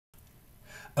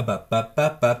Hey,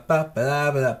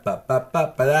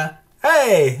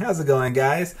 how's it going,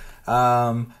 guys?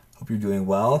 Hope you're doing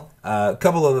well. A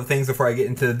couple of other things before I get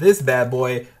into this bad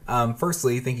boy.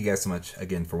 Firstly, thank you guys so much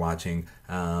again for watching.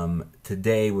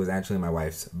 Today was actually my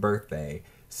wife's birthday,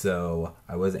 so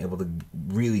I wasn't able to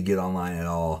really get online at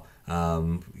all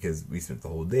because we spent the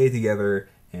whole day together,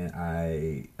 and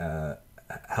I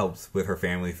helped with her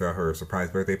family for her surprise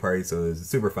birthday party, so it was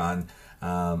super fun,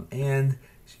 and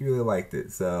she really liked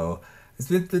it. So I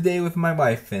spent the day with my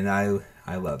wife, and I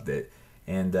loved it.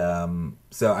 And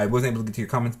so I wasn't able to get to your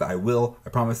comments, but I will. I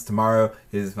promise. Tomorrow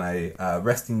is my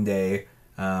resting day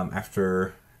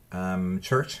after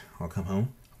church. I'll come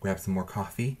home, grab some more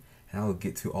coffee, and I'll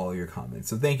get to all your comments.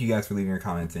 So thank you guys for leaving your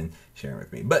comments and sharing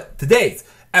with me. But today's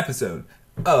episode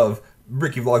of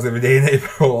Ricky Vlogs Every Day in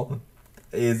April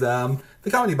is the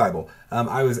Comedy Bible.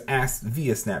 I was asked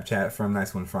via Snapchat from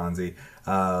Nice One Franzi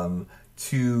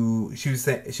she was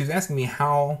asking me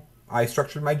how I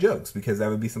structured my jokes, because that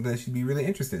would be something that she'd be really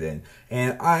interested in.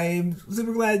 And I'm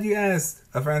super glad you asked,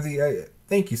 Franzi.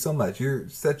 Thank you so much. You're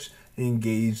such an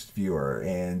engaged viewer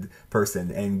and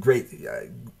person, and great.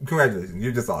 Congratulations.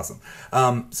 You're just awesome.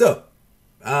 I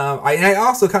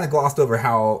also kind of glossed over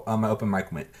how my open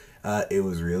mic went. It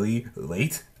was really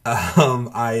late.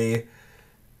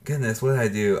 Goodness, what did I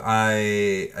do?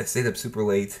 I stayed up super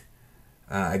late.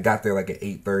 I got there like at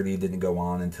 8:30, didn't go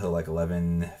on until like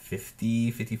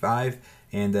 11:50, 55.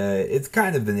 And it's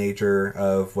kind of the nature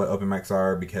of what open mics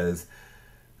are, because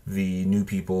the new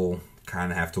people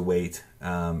kind of have to wait.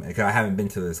 Because I haven't been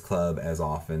to this club as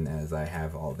often as I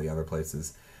have all the other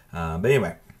places. But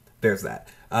anyway, there's that.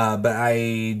 But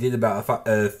I did about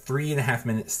a 3.5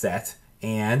 minute set,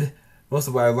 and most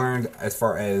of what I learned as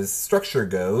far as structure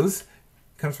goes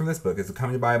comes from this book. It's a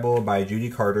Comedy Bible by Judy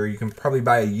Carter. You can probably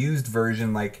buy a used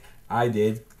version like I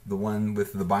did, the one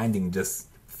with the binding just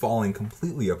falling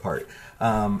completely apart,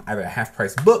 either at half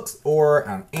price books or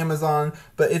on Amazon.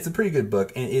 But it's a pretty good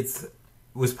book, and it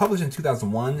was published in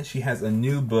 2001. She has a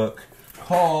new book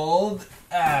called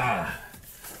The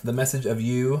Message of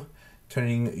You: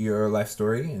 Turning Your Life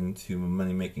Story into a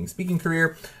Money-Making Speaking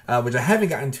Career, which I haven't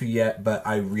gotten to yet, but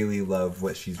I really love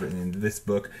what she's written in this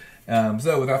book.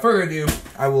 So without further ado,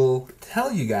 I will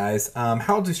tell you guys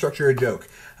how to structure a joke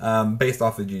based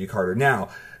off of Judy Carter. Now,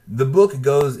 the book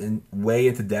goes way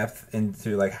into depth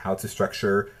into like how to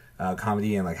structure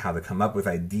comedy and like how to come up with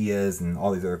ideas and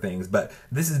all these other things. But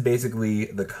this is basically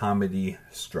the comedy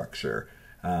structure.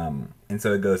 And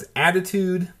so it goes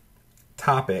attitude,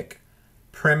 topic,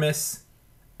 premise,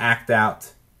 act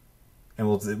out, and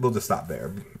we'll just stop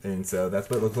there. And so that's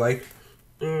what it looks like.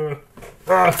 Oh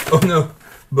no,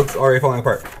 book's already falling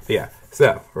apart. But yeah,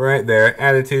 so right there,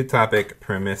 attitude, topic,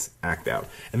 premise, act out.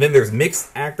 And then there's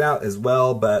mixed act out as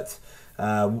well, but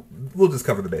we'll just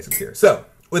cover the basics here. So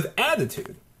with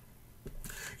attitude,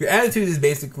 your attitude is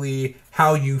basically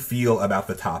how you feel about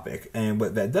the topic. And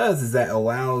what that does is that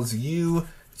allows you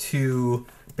to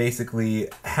basically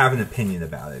have an opinion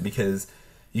about it, because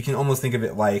you can almost think of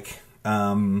it like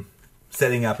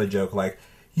setting up a joke like,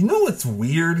 you know what's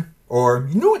weird? Or,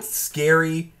 you know what's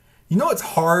scary? You know what's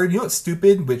hard? You know what's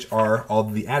stupid? Which are all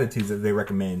the attitudes that they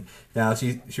recommend. Now,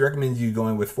 she recommends you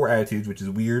going with 4 attitudes, which is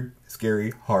weird,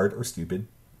 scary, hard, or stupid.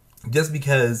 Just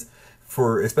because,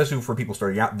 especially for people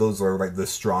starting out, those are like the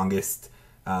strongest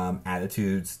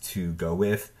attitudes to go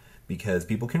with, because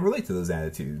people can relate to those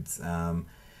attitudes. And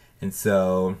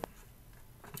so,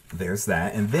 there's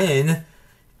that. And then,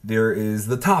 there is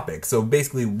the topic. So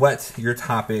basically what your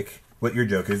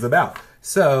joke is about.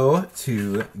 So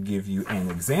to give you an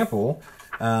example,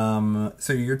 so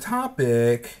your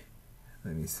topic,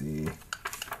 let me see,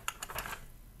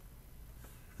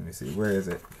 where is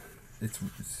it? It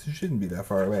shouldn't be that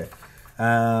far away.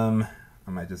 I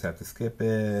might just have to skip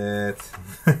it.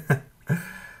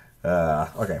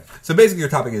 Okay, so basically your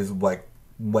topic is like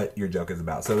what your joke is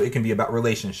about. So it can be about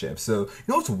relationships. So you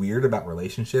know what's weird about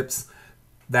relationships?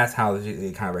 That's how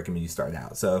they kind of recommend you start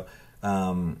out. So,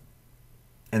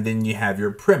 and then you have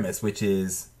your premise, which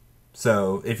is,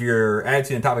 so if your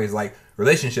attitude and topic is like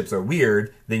relationships are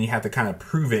weird, then you have to kind of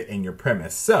prove it in your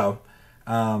premise. So,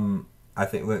 I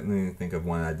think, let me think of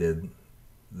one I did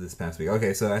this past week.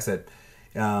 Okay, so I said,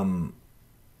 you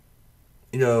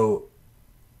know,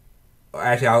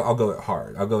 actually I'll go with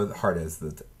hard. I'll go with hard as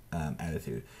the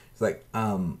attitude. It's like,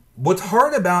 what's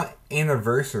hard about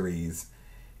anniversaries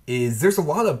is there's a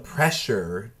lot of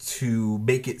pressure to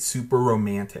make it super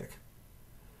romantic.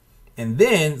 And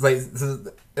then it's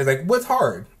like what's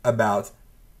hard about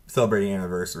celebrating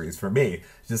anniversaries for me?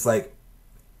 It's just like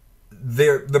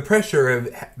the pressure of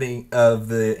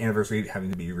the anniversary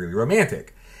having to be really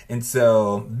romantic. And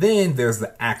so then there's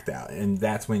the act out, and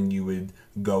that's when you would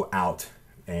go out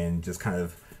and just kind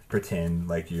of pretend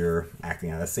like you're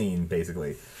acting out a scene,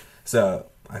 basically. So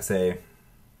I say,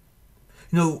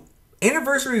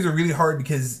 anniversaries are really hard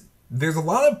because there's a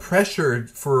lot of pressure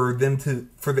for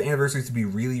the anniversaries to be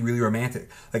really, really romantic.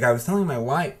 Like I was telling my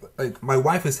wife, my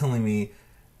wife was telling me,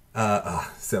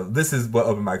 so this is what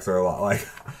open mics are a lot like.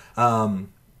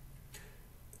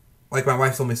 Like my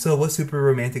wife told me, so what super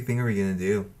romantic thing are we going to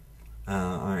do on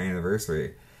our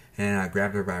anniversary? And I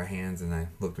grabbed her by her hands and I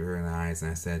looked at her in the eyes and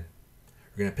I said,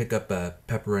 we're going to pick up a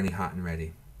pepperoni hot and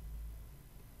ready.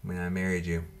 When I married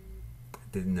you, I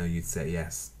didn't know you'd say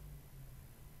yes.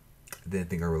 I didn't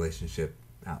think our relationship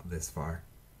out this far.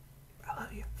 I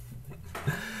love you.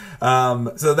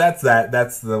 So that's that.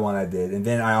 That's the one I did. And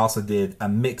then I also did a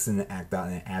mix and an act out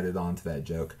and I added on to that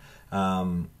joke.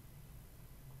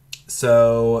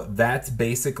 So that's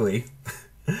basically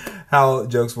how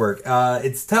jokes work.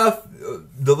 It's tough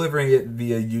delivering it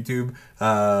via YouTube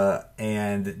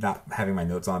and not having my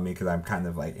notes on me because I'm kind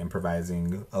of like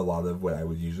improvising a lot of what I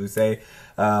would usually say.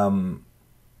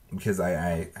 Because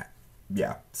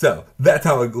yeah. So that's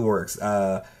how it works.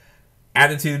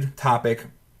 Attitude, topic,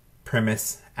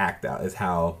 premise, act out is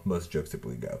how most jokes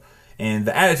typically go. And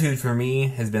the attitude for me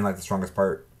has been like the strongest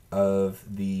part of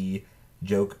the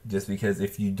joke, just because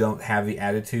if you don't have the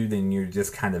attitude, then you're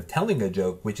just kind of telling a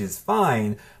joke, which is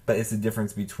fine, but it's the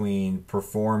difference between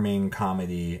performing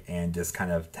comedy and just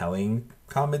kind of telling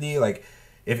comedy. Like,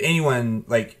 if anyone,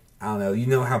 like, I don't know, you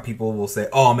know how people will say,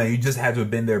 oh man, you just had to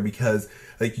have been there, because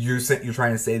like you're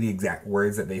trying to say the exact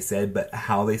words that they said, but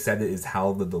how they said it is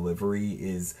how the delivery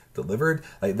is delivered.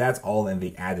 Like, that's all in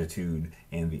the attitude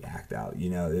and the act out,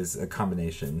 is a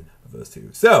combination of those two.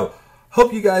 So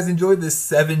hope you guys enjoyed this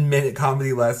 7-minute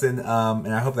comedy lesson,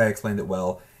 and I hope that I explained it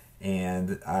well,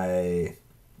 and I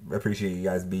appreciate you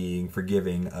guys being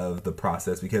forgiving of the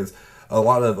process, because a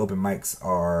lot of open mics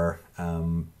are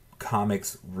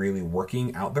comics really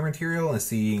working out their material and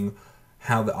seeing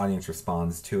how the audience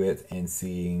responds to it and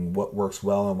seeing what works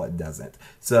well and what doesn't.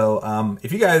 So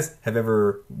if you guys have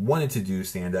ever wanted to do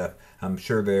stand-up, I'm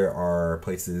sure there are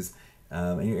places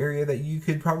in your area that you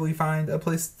could probably find a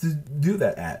place to do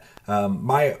that at.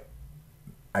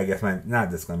 I guess my, not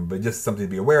a disclaimer, but just something to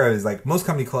be aware of is like most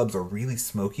comedy clubs are really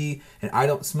smoky, and I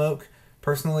don't smoke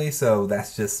personally, so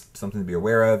that's just something to be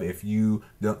aware of. If you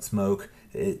don't smoke,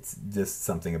 it's just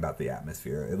something about the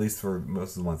atmosphere, at least for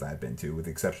most of the ones I've been to, with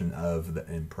the exception of the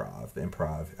improv. The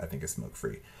improv, I think, is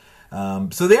smoke-free.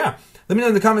 So yeah, let me know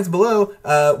in the comments below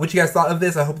what you guys thought of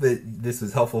this. I hope that this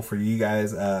was helpful for you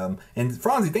guys. And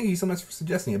Franzi, thank you so much for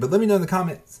suggesting it. But let me know in the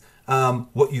comments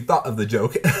what you thought of the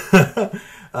joke that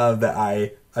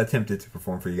I attempted to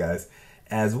perform for you guys,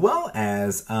 as well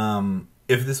as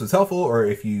if this was helpful, or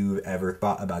if you ever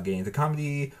thought about getting into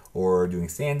comedy or doing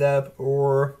stand-up,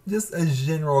 or just a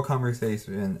general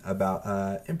conversation about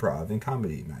improv and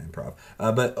comedy. Not improv,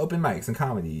 but open mics and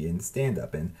comedy and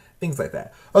stand-up and things like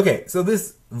that. Okay, so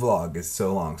this vlog is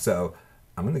so long, so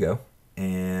I'm going to go,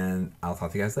 and I'll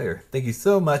talk to you guys later. Thank you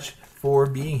so much for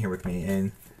being here with me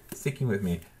and sticking with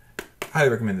me. Highly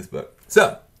recommend this book.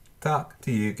 So, talk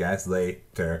to you guys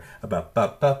later.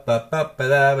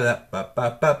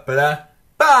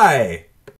 Bye!